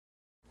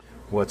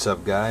What's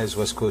up, guys?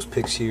 West Coast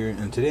Picks here,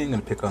 and today I'm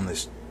going to pick on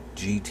this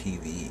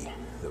GTV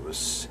that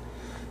was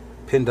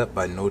pinned up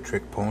by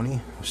NoTrickPony.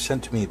 It was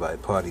sent to me by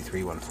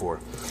Potty314.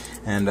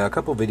 And a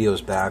couple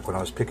videos back, when I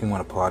was picking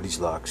one of Potty's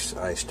locks,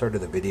 I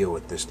started the video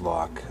with this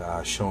lock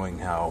showing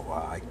how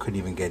I couldn't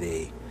even get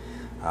a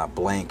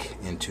blank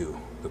into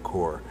the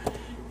core.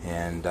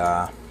 And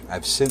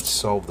I've since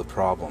solved the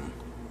problem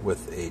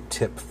with a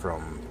tip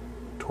from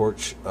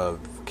Torch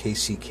of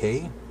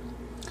KCK.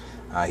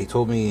 He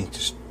told me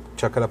just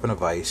chuck it up in a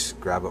vise,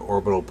 grab an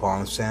orbital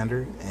palm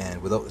sander,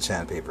 and without the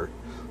sandpaper,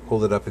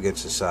 hold it up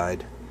against the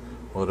side,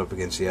 hold it up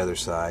against the other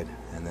side,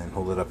 and then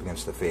hold it up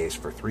against the face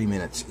for 3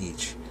 minutes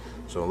each.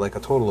 So like a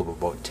total of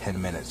about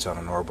 10 minutes on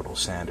an orbital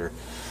sander.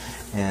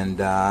 And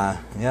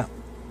yeah,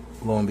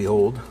 lo and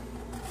behold,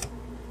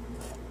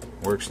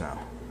 works now.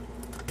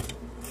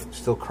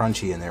 Still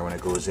crunchy in there when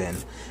it goes in,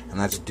 and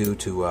that's due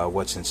to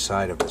what's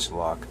inside of this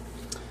lock.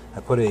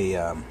 I put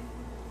a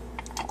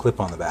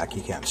clip on the back.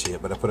 You can't see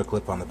it, but I put a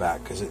clip on the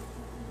back because it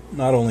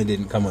not only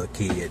didn't come with a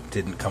key, it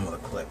didn't come with a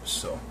clip.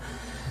 So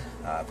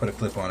I put a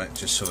clip on it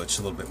just so it's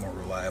a little bit more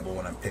reliable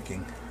when I'm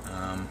picking.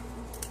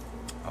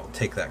 I'll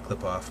take that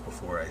clip off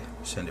before I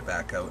send it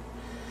back out.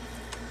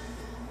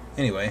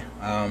 Anyway,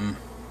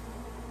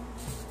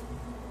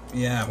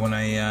 yeah, when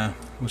I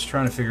was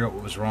trying to figure out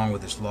what was wrong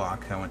with this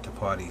lock, I went to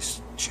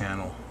Potty's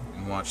channel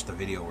and watched the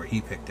video where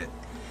he picked it.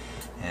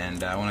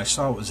 And when I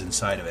saw what was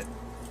inside of it,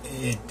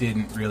 it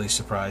didn't really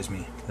surprise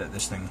me that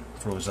this thing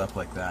froze up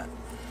like that.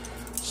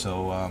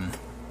 So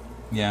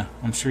yeah,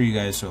 I'm sure you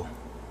guys will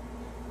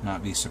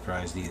not be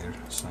surprised either.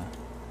 So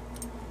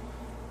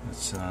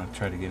let's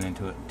try to get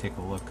into it and take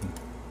a look and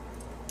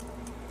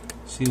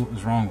see what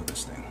was wrong with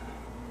this thing.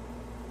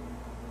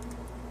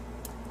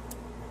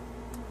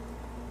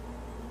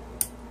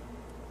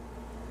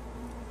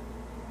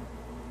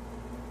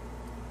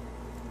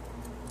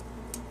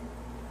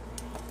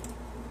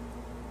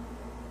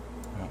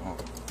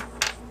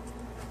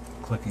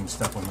 Clicking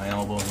stuff on my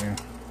elbow here,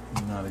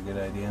 not a good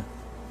idea.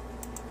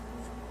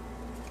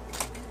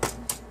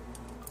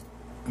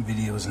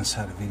 Videos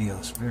inside of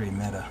videos, very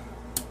meta.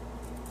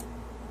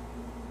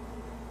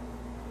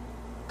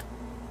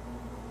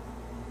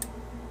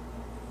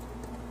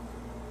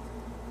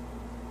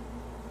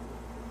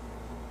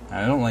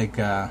 I don't like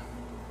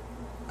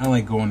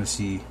going to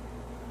see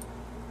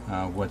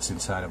what's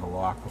inside of a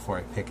lock before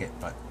I pick it,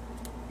 but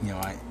you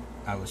know,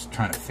 I was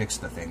trying to fix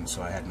the thing,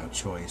 so I had no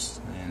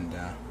choice. And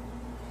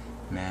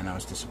man, I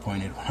was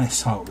disappointed when I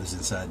saw what was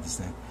inside this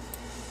thing.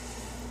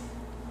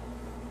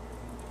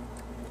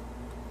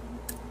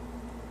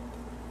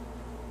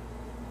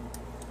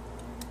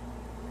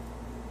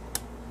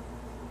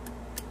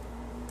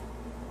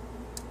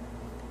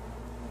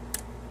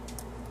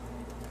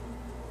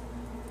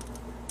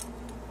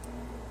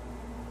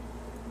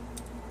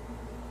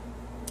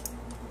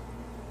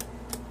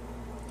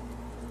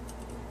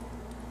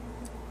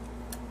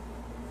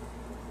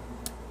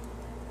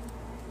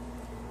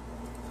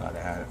 Thought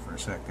I had it for a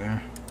sec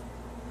there.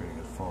 Pretty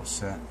good full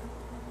set.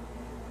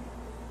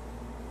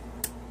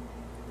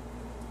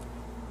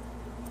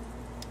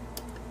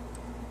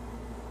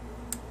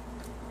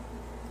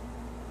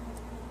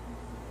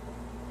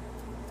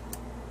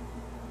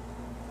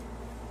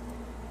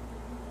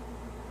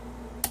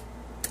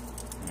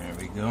 There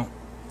we go.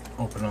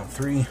 Open on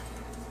 3.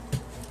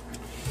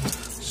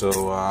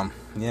 So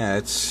yeah,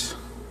 it's,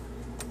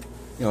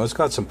 you know, it's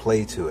got some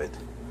play to it,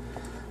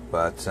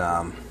 but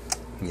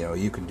you know,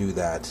 you can do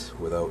that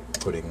without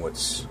putting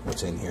what's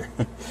in here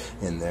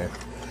in there.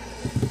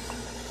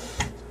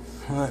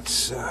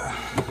 Let's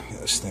get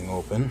this thing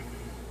open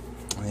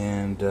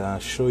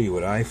and show you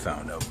what I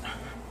found out.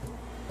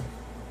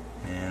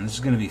 And this is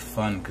going to be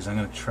fun because I'm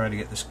going to try to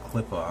get this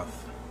clip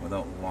off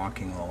without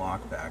locking the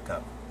lock back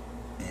up.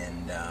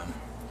 And I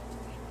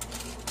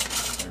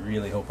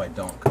really hope I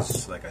don't,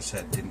 because like I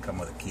said, it didn't come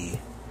with a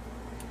key.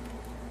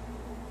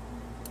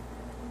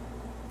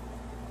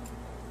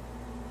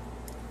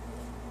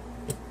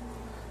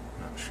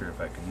 Sure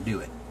if I can do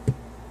it.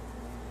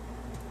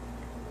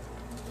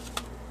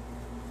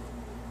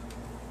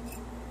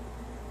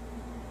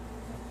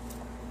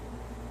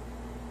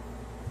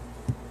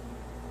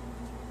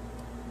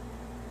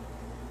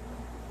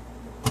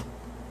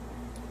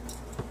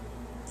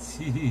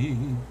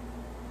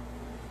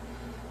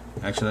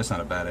 Actually, that's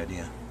not a bad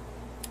idea.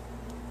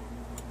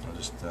 I'll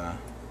just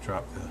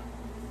drop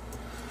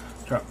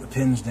the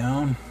pins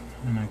down,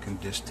 and I can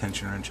just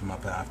tension wrench them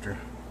up after.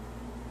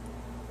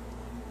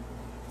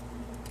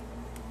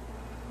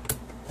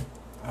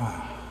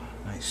 Ah,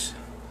 nice.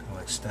 I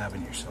like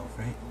stabbing yourself,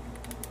 right?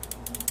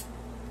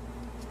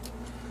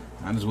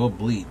 Might as well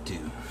bleed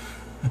too.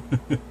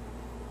 Alright.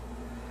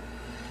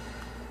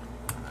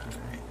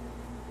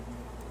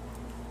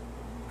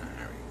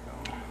 There we go.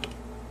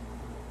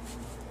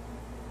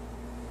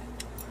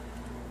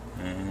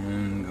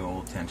 And go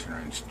old tension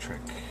wrench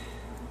trick.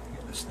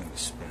 Get this thing to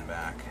spin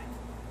back.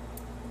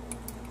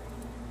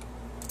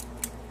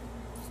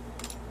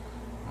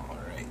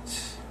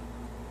 Alright.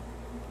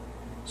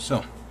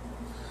 So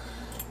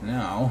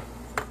now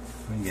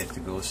we get to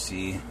go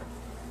see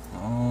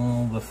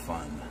all the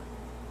fun.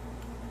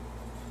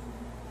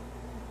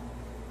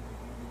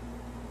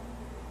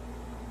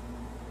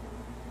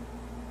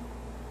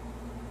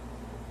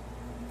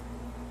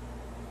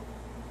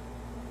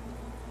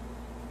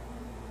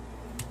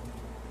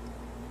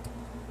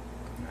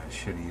 I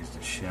should have used a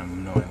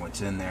shim knowing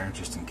what's in there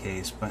just in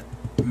case, but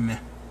meh,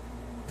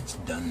 it's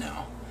done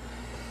now.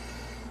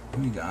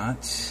 We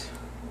got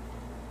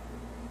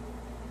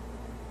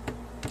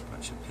a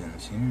bunch of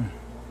pins here.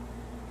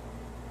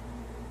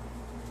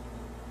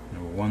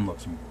 Number one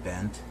looks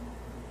bent.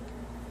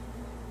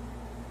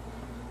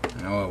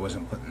 I know I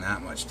wasn't putting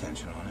that much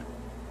tension on it.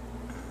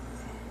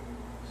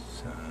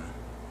 So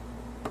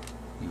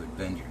you would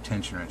bend your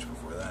tension wrench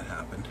before that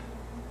happened.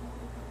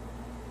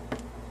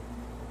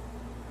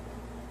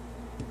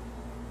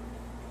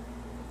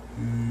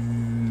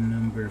 And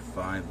number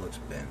 5 looks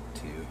bent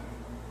too.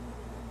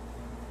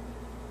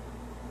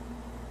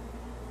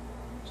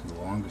 It's the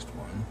longest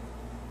one.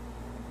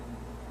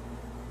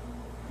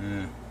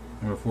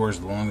 Number 4 is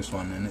the longest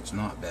one, and it's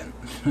not bent.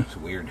 It's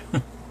weird.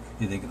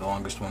 You think the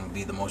longest one would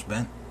be the most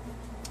bent?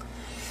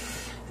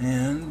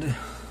 And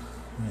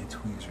my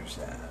tweezers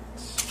at.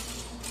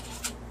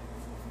 There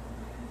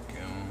we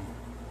go.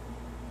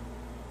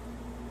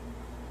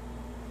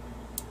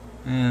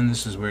 And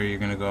this is where you're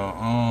going to go,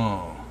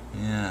 oh,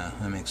 yeah,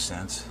 that makes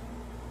sense.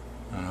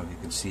 I don't know if you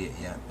can see it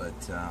yet,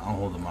 but I'll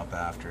hold them up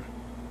after.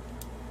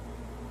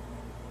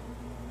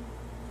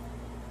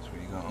 That's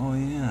where you go, oh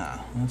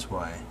yeah, that's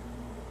why.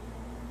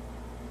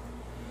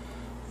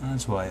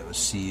 That's why it was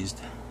seized.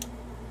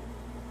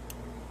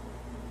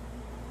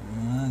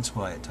 That's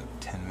why it took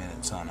 10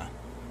 minutes on a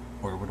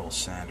orbital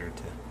sander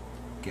to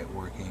get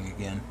working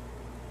again.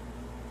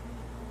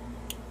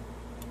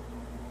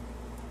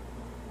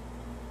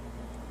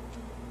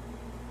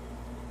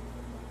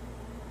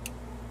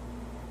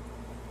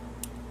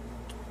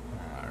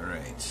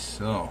 Alright,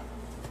 so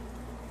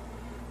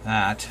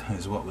that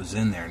is what was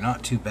in there.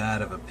 Not too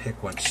bad of a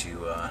pick once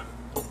you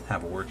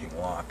have a working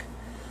lock.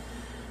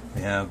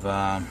 We have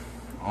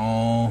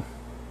all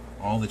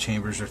the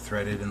chambers are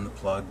threaded in the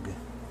plug.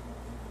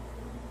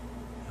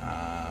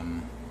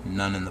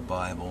 None in the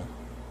Bible,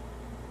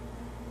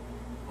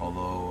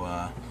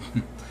 although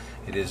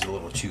it is a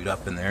little chewed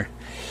up in there,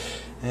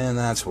 and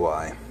that's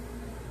why.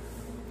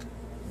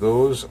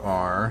 Those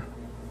are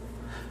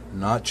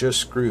not just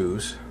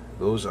screws,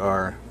 those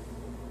are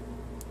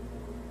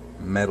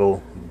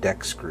metal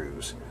deck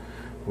screws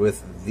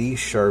with the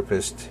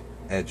sharpest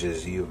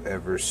edges you've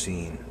ever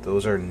seen.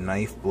 Those are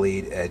knife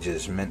blade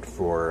edges meant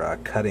for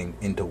cutting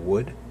into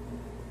wood.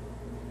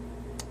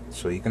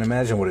 So you can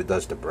imagine what it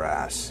does to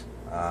brass.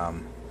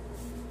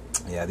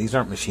 Yeah, these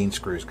aren't machine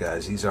screws,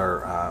 guys. These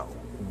are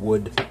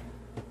wood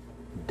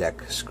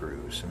deck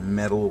screws,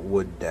 metal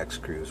wood deck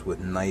screws with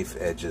knife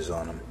edges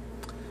on them.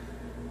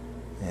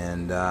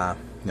 And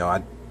you know,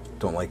 I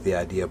don't like the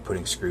idea of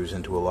putting screws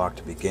into a lock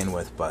to begin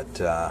with, but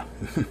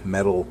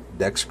metal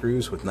deck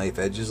screws with knife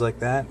edges like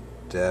that,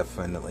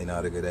 definitely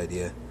not a good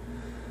idea.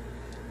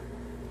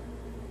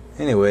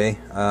 Anyway,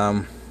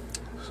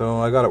 so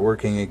I got it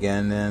working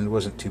again, and it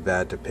wasn't too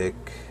bad to pick.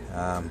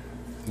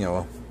 You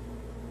know,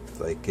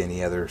 like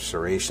any other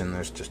serration,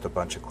 there's just a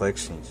bunch of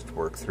clicks and you just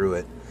work through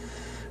it.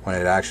 When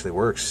it actually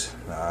works,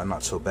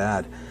 not so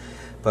bad.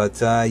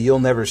 But you'll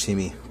never see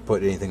me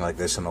put anything like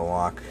this in a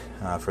lock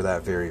for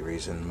that very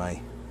reason.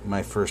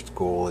 My first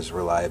goal is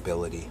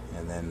reliability,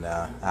 and then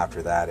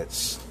after that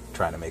it's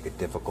trying to make it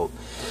difficult.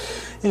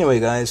 Anyway,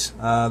 guys,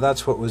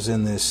 that's what was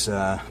in this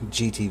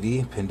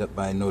GTV, pinned up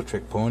by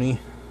NoTrickPony.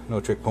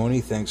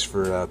 NoTrickPony, thanks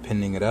for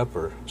pinning it up,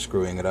 or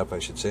screwing it up, I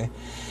should say.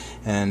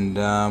 And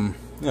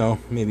you know,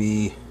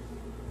 maybe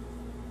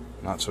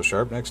not so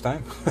sharp next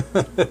time.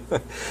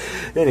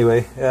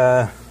 Anyway,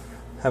 have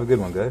a good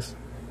one, guys.